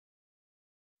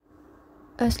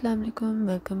Assalamu alaikum,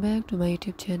 welcome back to my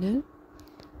YouTube channel.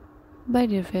 My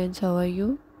dear friends, how are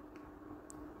you?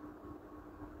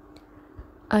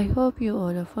 I hope you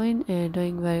all are fine and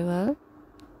doing very well.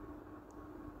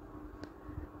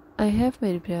 I have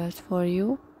many prayers for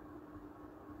you.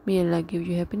 May Allah give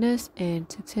you happiness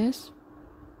and success.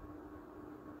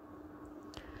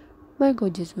 My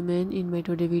gorgeous woman, in my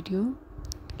today video,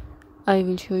 I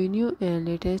will show you new and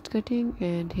latest cutting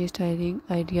and hairstyling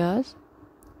ideas.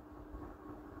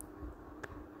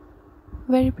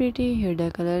 Very pretty hair dye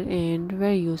color and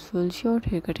very useful short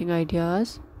hair cutting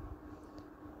ideas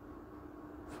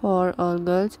for all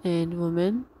girls and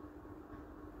women.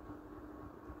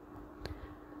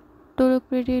 To look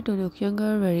pretty, to look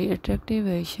younger, very attractive,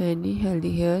 very shiny,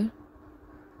 healthy hair.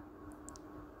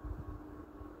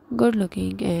 Good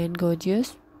looking and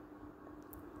gorgeous.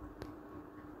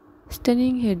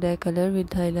 Stunning hair dye color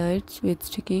with highlights with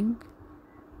sticking.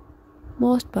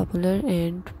 Most popular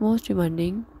and most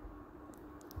demanding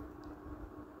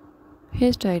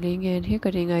hairstyling and hair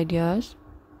cutting ideas.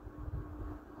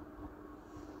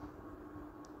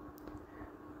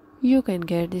 You can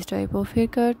get this type of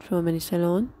haircut from any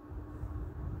salon.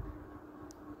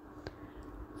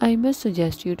 I must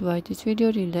suggest you to watch this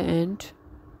video till the end.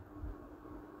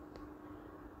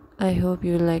 I hope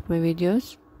you will like my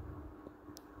videos.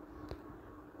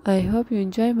 I hope you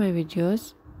enjoy my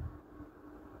videos.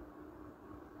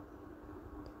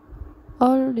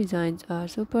 All designs are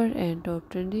super and top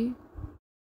trendy.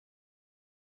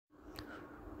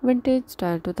 Vintage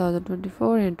style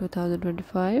 2024 and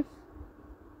 2025.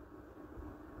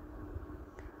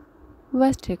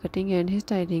 Best hair cutting and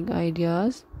hairstyling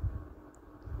ideas.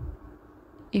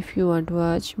 If you want to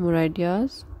watch more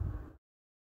ideas,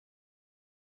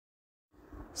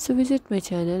 so visit my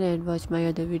channel and watch my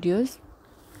other videos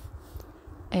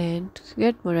and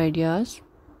get more ideas.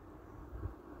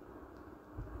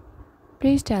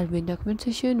 Please tell me in the comment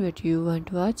section what you want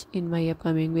to watch in my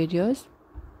upcoming videos.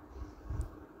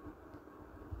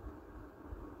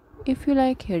 If you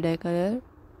like hair dye color,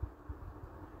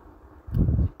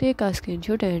 take a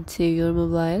screenshot and save your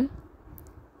mobile.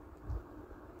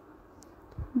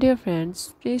 Dear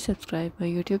friends, please subscribe my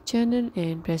YouTube channel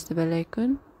and press the bell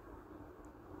icon.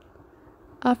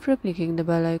 After clicking the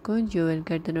bell icon, you will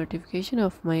get the notification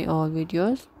of my all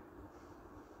videos.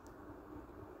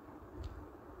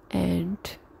 And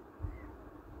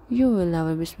you will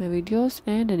never miss my videos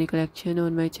and any collection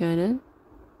on my channel.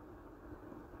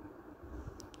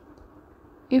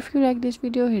 If you like this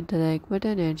video, hit the like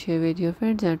button and share with your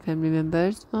friends and family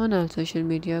members on all social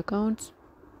media accounts.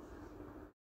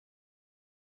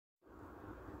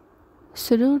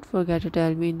 So don't forget to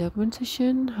tell me in the comment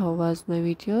section how was my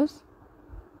videos.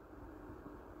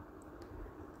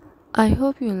 I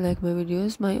hope you will like my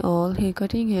videos, my all hair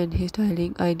cutting and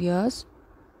hairstyling ideas.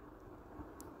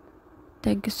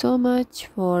 Thank you so much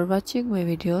for watching my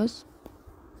videos.